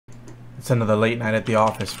It's another late night at the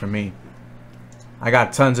office for me. I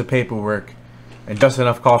got tons of paperwork and just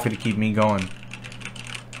enough coffee to keep me going.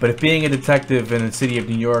 But if being a detective in the city of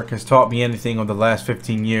New York has taught me anything over the last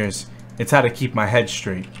 15 years, it's how to keep my head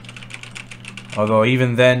straight. Although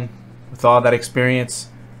even then, with all that experience,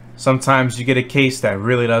 sometimes you get a case that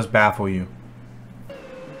really does baffle you.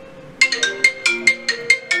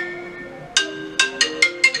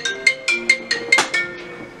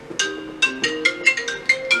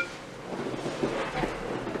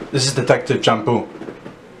 This is Detective Champu.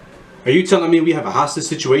 Are you telling me we have a hostage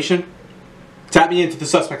situation? Tap me into the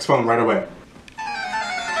suspect's phone right away.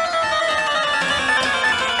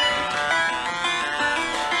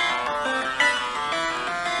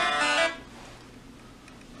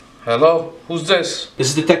 Hello? Who's this? This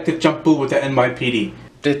is Detective Champu with the NYPD.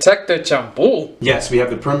 Detective Champu? Yes, we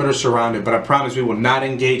have the perimeter surrounded, but I promise we will not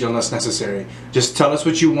engage unless necessary. Just tell us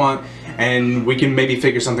what you want, and we can maybe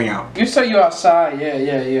figure something out. You say you're outside.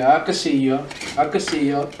 Yeah. I can see you.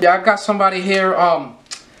 Yeah, I got somebody here.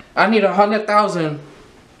 I need 100,000.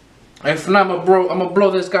 If not, I'm gonna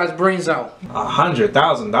blow this guy's brains out.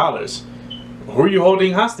 $100,000? Who are you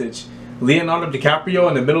holding hostage? Leonardo DiCaprio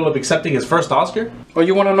in the middle of accepting his first Oscar? Oh,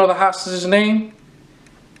 you wanna know the hostage's name?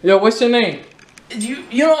 Yo, what's your name?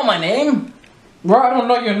 You know my name? Bro, I don't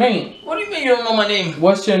know your name. What do you mean you don't know my name?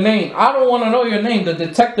 What's your name? I don't want to know your name. The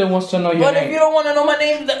detective wants to know your name. But if you don't want to know my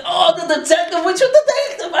name, then, oh, the detective. Which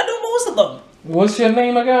detective? I know most of them. What's your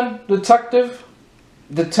name again? Detective?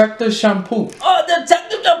 Detective Champu. Oh,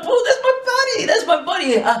 Detective Champu. That's my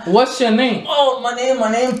buddy. What's your name? Oh, my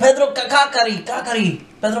name, Pedro Cacari.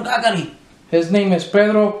 Pedro Cacari. His name is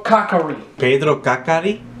Pedro Cacari. Pedro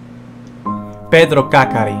Cacari? Pedro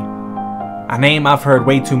Cacari. A name I've heard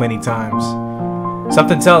way too many times.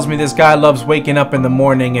 Something tells me this guy loves waking up in the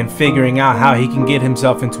morning and figuring out how he can get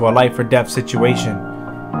himself into a life or death situation.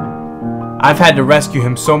 I've had to rescue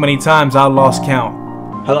him so many times I lost count.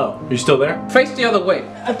 Hello, are you still there? Face the other way.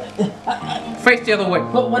 Face the other way.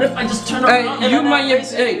 But what if I just turn around?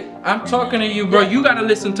 Hey, I'm talking to you, bro. You gotta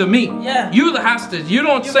listen to me. Yeah. You the hostage. You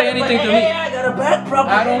don't say anything to me. Hey, I got a back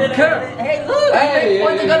problem. I don't care. Hey, look. Hey,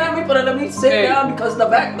 point the gun at me, but let me sit down because the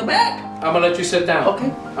back. I'm gonna let you sit down.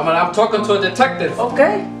 Okay. I'm talking to a detective.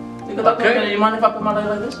 Okay. You can talk to Okay. me. You mind if I put my leg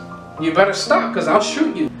like this? You better stop, cause I'll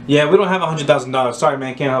shoot you. Yeah, we don't have $100,000. Sorry,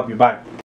 man, can't help you. Bye.